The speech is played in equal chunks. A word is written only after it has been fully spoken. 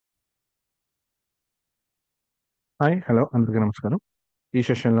Hi hello అందరికీ నమస్కారం. ఈ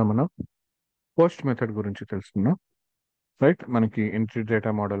సెషన్లో మనం పోస్ట్ మెథడ్ గురించి తెలుసుకుందాం. రైట్, మనకి ఎంట్రీ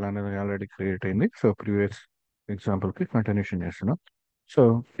డేటా మోడల్ అనేది ఆల్రెడీ క్రియేట్ అయింది. సో ప్రీవియస్ ఎగ్జాంపుల్కి కంటిన్యూషన్ చేస్తున్నాం. సో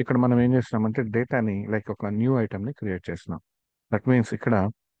ఇక్కడ మనం ఏం చేస్తున్నామంటే డేటాని లైక్ ఒక న్యూ ఐటమ్ని క్రియేట్ చేస్తున్నాం. దట్ మీన్స్ ఇక్కడ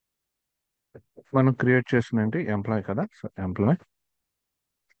మనం క్రియేట్ చేస్తున్నది ఎంప్లాయ్ కదా. So employee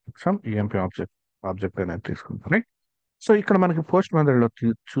some EMP object అనేది తీసుకుంటాం. రైట్, సో ఇక్కడ మనకి పోస్ట్ మెథడ్లో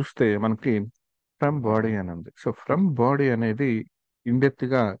చూస్తే మనకి ఫ్రమ్ బాడీ అని ఉంది. సో ఫ్రమ్ బాడీ అనేది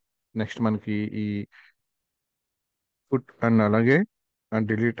ఇండెప్త్గా నెక్స్ట్ మనకి ఈ పుట్ అండ్ అలాగే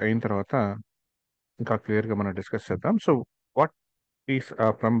డిలీట్ అయిన తర్వాత ఇంకా క్లియర్గా మనం డిస్కస్ చేద్దాం. So what is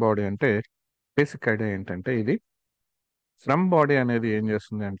from body అంటే బేసిక్ ఐడియా ఏంటంటే ఇది ఫ్రమ్ బాడీ అనేది ఏం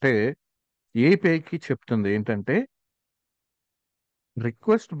చేస్తుంది అంటే ఏపీఐకి చెప్తుంది ఏంటంటే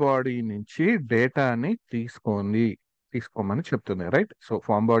రిక్వెస్ట్ బాడీ నుంచి డేటాని తీసుకోమని చెప్తుంది. Right, so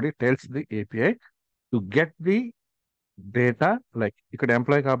from body tells the API to get the data, like ఇక్కడ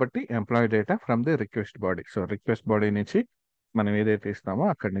ఎంప్లాయ్ కాబట్టి employee data from the request body. So request body నుంచి మనం ఏదైతే ఇస్తామో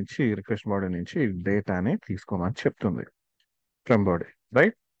అక్కడి నుంచి రిక్వెస్ట్ బాడీ నుంచి డేటాని తీసుకోమని చెప్తుంది from body.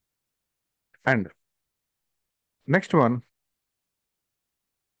 Right, and next one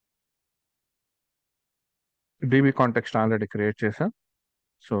dB context already create చేసాం.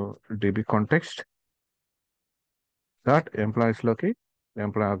 So dB context dot employees లోకి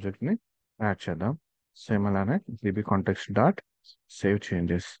ఎంప్లాయ్ ఆబ్జెక్ట్ ని యాడ్ చేద్దాం. సేమ్ అలానే dB context dot save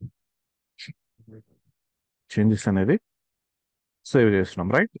changes అనేది సేవ్ చేస్తున్నాం.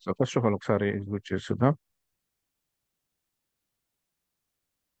 Right, so first of all ఒకసారి ఎగ్జిక్యూట్ చేద్దాం.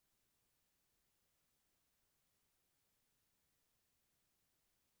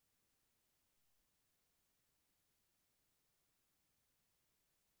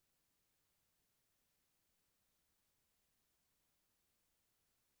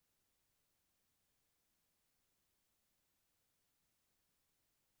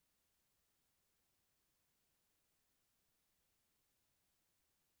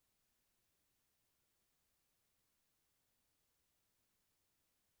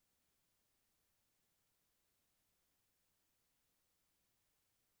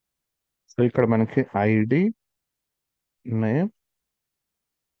 So ఇక్కడ మనకి ID, name,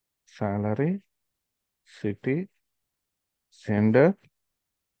 salary, city, sender,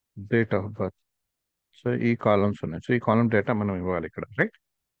 date of birth. So ఈ కాలమ్స్ ఉన్నాయి. సో ఈ కాలమ్ డేటా మనం ఇవ్వాలి ఇక్కడ. రైట్,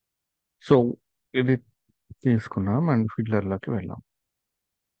 సో ఇది తీసుకున్నాం అండ్ ఫిల్లర్లోకి వెళ్ళాం.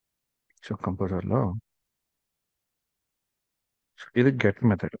 సో కంపోజర్లో ఇది గెట్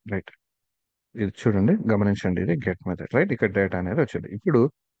మెథడ్. రైట్, ఇది చూడండి, గమనించండి, ఇది గెట్ మెథడ్. రైట్, ఇక్కడ డేటా అనేది వచ్చింది. ఇప్పుడు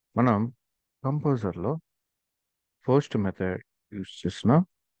మనం కంపోజర్లో పోస్ట్ మెథడ్ యూస్ చేస్తున్నాం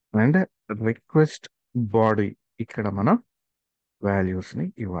అండ్ రిక్వెస్ట్ బాడీ ఇక్కడ మనం వాల్యూస్ని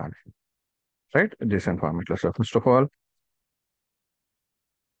ఇవ్వాలి. రైట్, JSON ఫార్మాట్లో. So first of all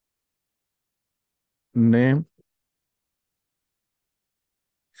name,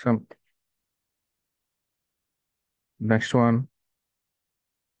 some next one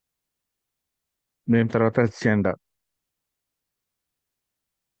name తర్వాత gender,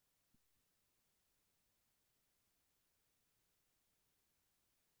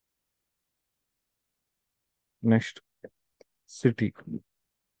 next city.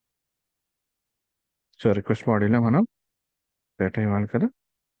 So request బాడీలో మనం డేటా ఇవ్వాలి కదా.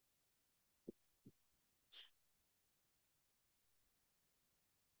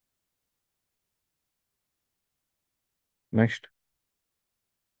 Next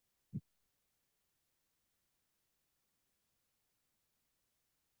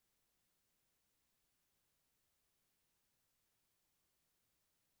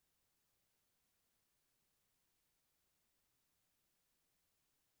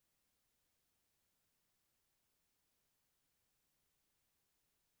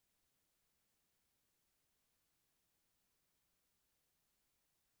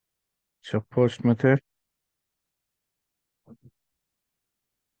so post method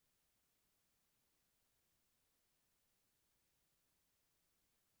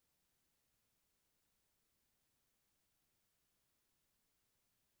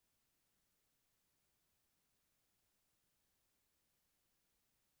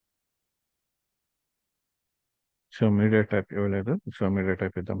so media type ఇవ్వలేదు. సో మీడియా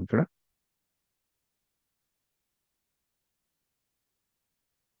టైప్ ఇద్దాం ఇక్కడ.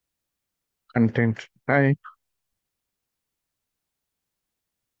 Content type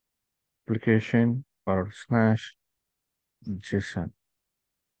application /JSON.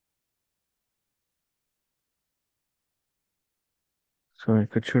 So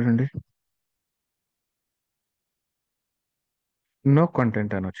ఇక్కడ చూడండి, నో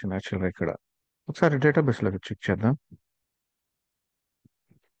కంటెంట్ అని వచ్చింది యాక్చువల్గా ఇక్కడ. ఒకసారి డేటాబేస్లోకి చెక్ చేద్దాం.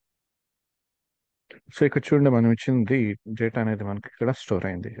 సో ఇక్కడ చూడండి, మనం ఇచ్చింది డేటా అనేది మనకి ఇక్కడ స్టోర్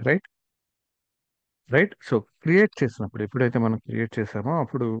అయింది. రైట్ రైట్ సో క్రియేట్ చేసినప్పుడు, ఎప్పుడైతే మనం క్రియేట్ చేసామో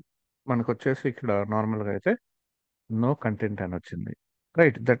అప్పుడు మనకు వచ్చేసి ఇక్కడ నార్మల్గా అయితే నో కంటెంట్ అని వచ్చింది.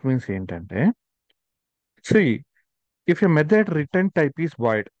 రైట్, దట్ మీన్స్ ఏంటంటే, see if a method return type is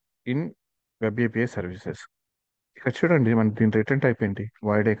void in web API services. ఇక్కడ చూడండి, మన దీని రిటర్న్ టైప్ ఏంటి?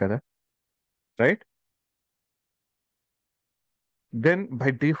 వాయిడే కదా. Right, then by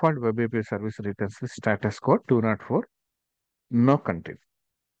default web API service returns status code 204 no content.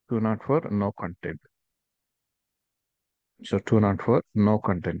 204 no content. So 204 no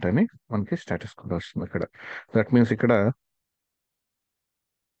content అని మనకి status code వస్తుంది ఇక్కడ. దట్ మీన్స్ ఇక్కడ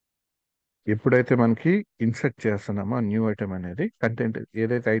ఎప్పుడైతే మనకి ఇన్సర్ట్ చేస్తున్నామో న్యూ ఐటమ్ అనేది, కంటెంట్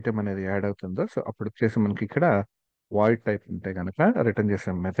ఏదైతే ఐటమ్ అనేది యాడ్ అవుతుందో, సో అప్పుడు వచ్చేసి మనకి ఇక్కడ వాయిడ్ టైప్ ఉంటే కనుక రిటర్న్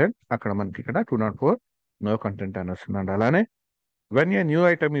చేసే మెథడ్ అక్కడ మనకి ఇక్కడ 204 నో కంటెంట్ అని వస్తుందండి. అలానే when a new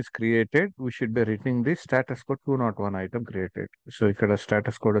item is created we should be returning the status code 201 item created. So ఇక్కడ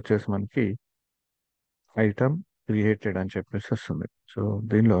స్టేటస్ కోడ్ వచ్చేసి మనకి ఐటమ్ క్రియేటెడ్ అని చెప్పేసి వస్తుంది. సో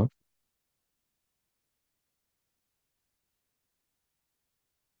దీనిలో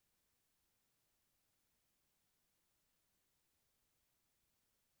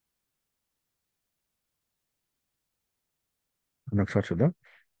మనం ఒకసారి చూద్దాం.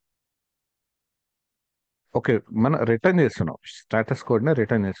 ఓకే, మనం రిటర్న్ చేస్తున్నాం, స్టేటస్ కోడ్ని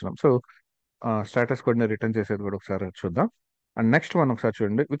రిటర్న్ చేస్తున్నాం. సో స్టేటస్ కోడ్ని రిటర్న్ చేసేది కూడా ఒకసారి చూద్దాం. అండ్ నెక్స్ట్ వన్ ఒకసారి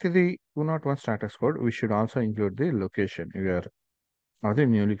చూడండి, with the 201 status code we should also include the location you're అది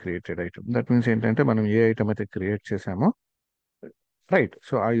newly created item. That means ఏంటంటే, మనం ఏ ఐటమ్ అయితే క్రియేట్ చేసామో, రైట్,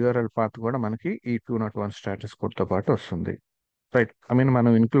 సో ఆ యూఆర్ఎల్ పాత్ కూడా మనకి ఈ 201 స్టేటస్ కోడ్తో పాటు వస్తుంది. రైట్, ఐ మీన్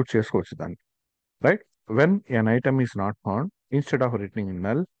మనం ఇంక్లూడ్ చేసుకోవచ్చు దాన్ని. Right, when an item is not found, instead of returning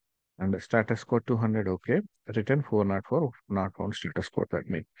null and status code 200 okay, return 404 not found status code. That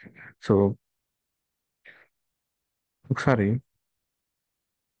mean so ఒకసారి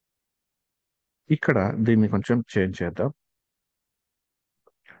ఇక్కడ దీన్ని కొంచెం చేంజ్ చేద్దాం.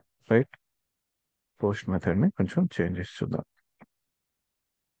 రైట్, పోస్ట్ మెథడ్ని కొంచెం చేంజ్ చేసి చూద్దాం.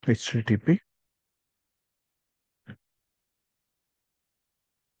 HTTP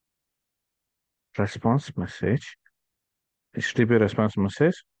response message, HTTP response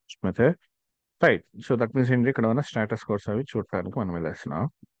message method. Right, so that means ఏంటి, ఇక్కడ ఉన్న స్టేటస్ కోడ్స్ అవి చూడటానికి మనం వెళ్ళేస్తున్నాం.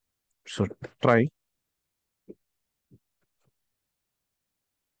 So try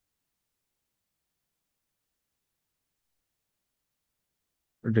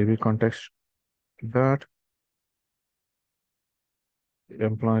db context dot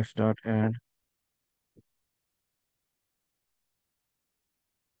employees dot add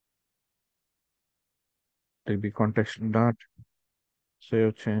db context dot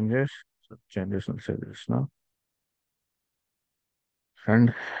save changes. So changes will save this now. And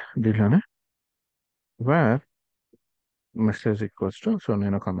దీనిలోనే where message equals to, so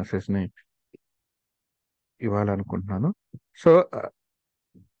నేను ఒక మెసేజ్ని ఇవ్వాలనుకుంటున్నాను. So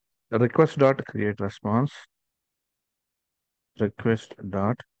request dot create response, request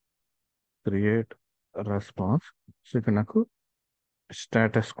dot create response. So ఇక్కడ నాకు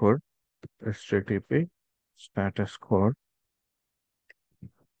status code http status code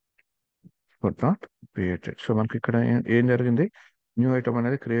dot created. So మనకి ఇక్కడ ఏం జరిగింది, న్యూ ఐటమ్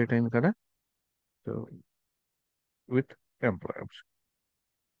అనేది క్రియేట్ అయింది కదా. So with employees.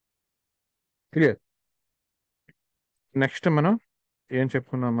 Clear. Next మనం ఏం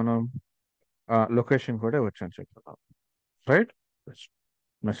చెప్పుకున్నాం, మనం లొకేషన్ కూడా వచ్చని చెప్పుకున్నాం. Right,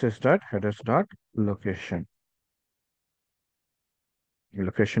 message dot headers dot location,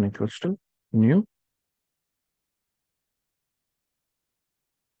 location equals to new.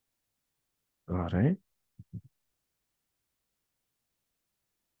 Right,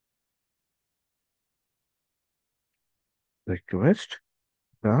 request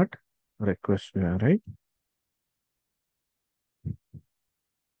dot request right,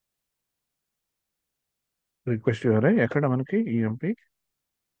 request ఎక్కడ మనకి EMP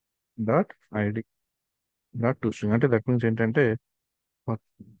dot ID dot to string. అంటే దట్ మీన్స్ ఏంటంటే,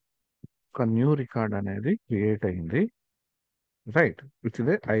 ఒక న్యూ రికార్డ్ అనేది క్రియేట్ అయింది. రైట్, విత్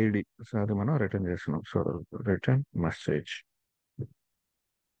ఇదే ఐడి. సో అది మనం రిటర్న్ చేస్తున్నాం. So return message.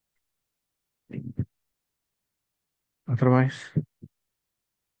 Otherwise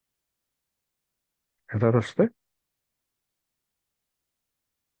error వస్తే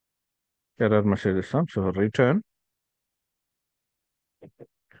ఎర్రర్ మెసేజ్ ఇస్తాం. So return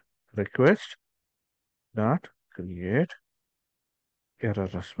request dot create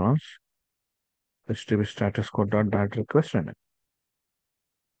error response http status code dot dot request అని.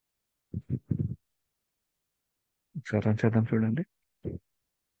 ఒకసారి రన్ చేద్దాం చూడండి.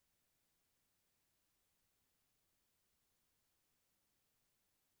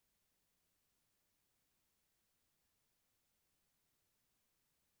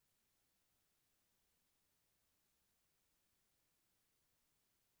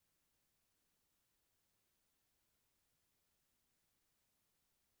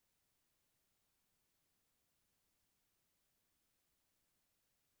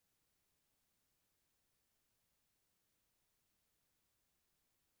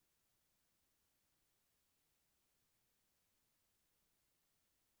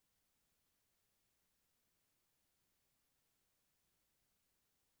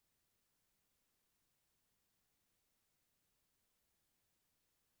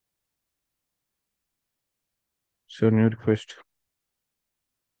 So new request.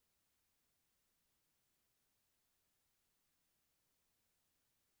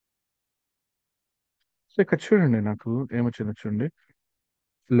 సో ఇక్కడ చూడండి నాకు ఏమొచ్చిందో చూడండి.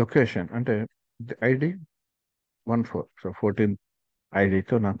 లొకేషన్ అంటే ఐడి 14, సో 14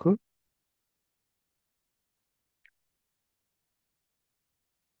 ఐడితో నాకు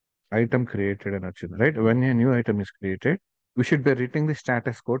ఐటమ్ క్రియేటెడ్ అని వచ్చింది, right. When a new item is created we should be రిటింగ్ the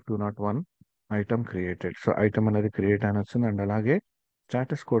status code 201 item created. So item అనేది క్రియేట్ అని వచ్చింది, అండ్ అలాగే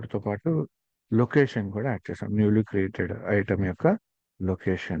స్టాటస్ కోడ్తో పాటు లొకేషన్ కూడా యాడ్ చేసాం, న్యూలీ క్రియేటెడ్ ఐటమ్ యొక్క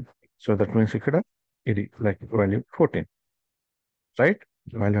లొకేషన్. సో దట్ మీన్స్ ఇక్కడ ఇది లైక్ వాల్యూ 14, రైట్.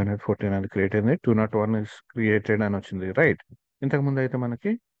 వాల్యూ అనేది 14 అనేది క్రియేట్ అయింది, 201 ఇస్ క్రియేటెడ్ అని వచ్చింది, రైట్. ఇంతకుముందు అయితే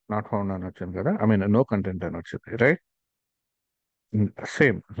మనకి నాట్ ఫౌండ్ అని వచ్చింది కదా, ఐ మీన్ నో కంటెంట్ అని వచ్చింది, రైట్.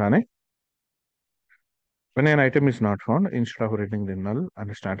 సేమ్ అలానే when an item is not found, instead of reading the null and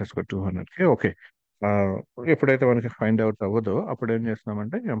status code 200కి okay. ఎప్పుడైతే మనకి ఫైండ్ అవుట్ అవ్వదో అప్పుడు ఏం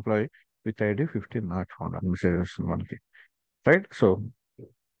చేస్తున్నామంటే employee with ID 15 not found అని మెసేజ్ వస్తుంది మనకి, రైట్. సో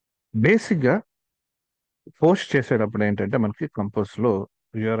బేసిక్గా పోస్ట్ చేసేటప్పుడు ఏంటంటే మనకి కంపోజ్లో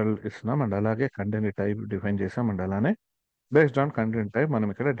యూఆర్ఎల్ ఇస్తున్నాం, అండ్ అలాగే కంటెంట్ టైప్ డిఫైన్ చేసాం, అండ్ అలానే బేస్డ్ ఆన్ కంటెంట్ టైప్ మనం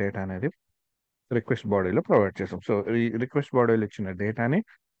ఇక్కడ డేటా అనేది రిక్వెస్ట్ బాడీలో ప్రొవైడ్ చేసాం. సో ఈ రిక్వెస్ట్ బాడీలో ఇచ్చిన డేటాని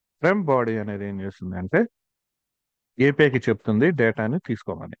ఫ్రమ్ బాడీ అనేది ఏం చేస్తుంది అంటే ఏపీఐకి చెప్తుంది డేటాని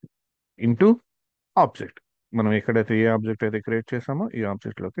తీసుకోమని ఇంటూ ఆబ్జెక్ట్. మనం ఎక్కడైతే ఏ ఆబ్జెక్ట్ అయితే క్రియేట్ చేసామో ఈ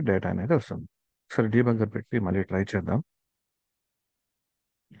ఆబ్జెక్ట్లోకి డేటా అనేది వస్తుంది. సరే డీబగ్గర్ పెట్టి మళ్ళీ ట్రై చేద్దాం.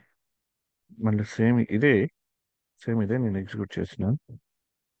 మళ్ళీ సేమ్ ఇదే నేను ఎగ్జిక్యూట్ చేసినాను.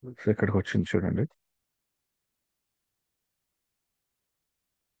 సో ఇక్కడికి వచ్చింది చూడండి,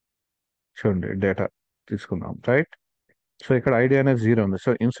 డేటా తీసుకుందాం, రైట్. సో ఇక్కడ ఐడి అనేది 0 ఉంది,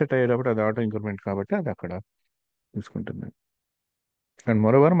 సో ఇన్సెట్ అయ్యేటప్పుడు అది ఆటో ఇంక్రిమెంట్ కాబట్టి అది అక్కడ తీసుకుంటుంది. అండ్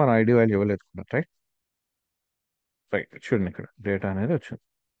మరోవర్ మన ఐడి వాల్యూ ఇవ్వలేదు, రైట్. రైట్ చూడండి ఇక్కడ డేటా అనేది వచ్చింది.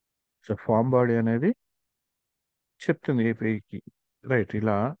 సో ఫామ్ బాడీ అనేది చెప్తుంది ఏపీఐకి, రైట్.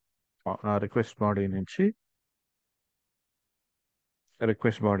 ఇలా రిక్వెస్ట్ బాడీ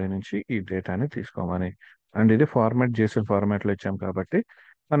నుంచి ఈ డేటాని తీసుకోమని. అండ్ ఇది ఫార్మాట్ జేసన్ ఫార్మాట్లో ఇచ్చాం కాబట్టి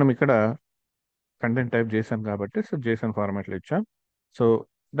మనం ఇక్కడ కంటెంట్ టైప్ చేసాం కాబట్టి సో జేసన్ ఫార్మాట్లో ఇచ్చాం. సో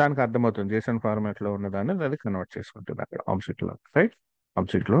దానికి అర్థమవుతుంది జేసన్ ఫార్మాట్లో ఉన్న దాన్ని అది కన్వర్ట్ చేసుకుంటుంది అక్కడ ఆబ్జెక్ట్లో, రైట్.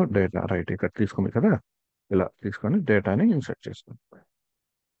 ఆబ్జెక్ట్లో డేటా, రైట్, ఇక్కడ తీసుకుంది కదా, ఇలా తీసుకొని డేటాని ఇన్సర్ట్ చేసుకుంది.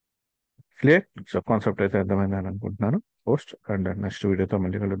 క్లియర్. సో కాన్సెప్ట్ అయితే అర్థమైందని అనుకుంటున్నాను. పోస్ట్ అండ్ నెక్స్ట్ వీడియోతో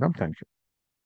మళ్ళీ కలుద్దాం. Thank you.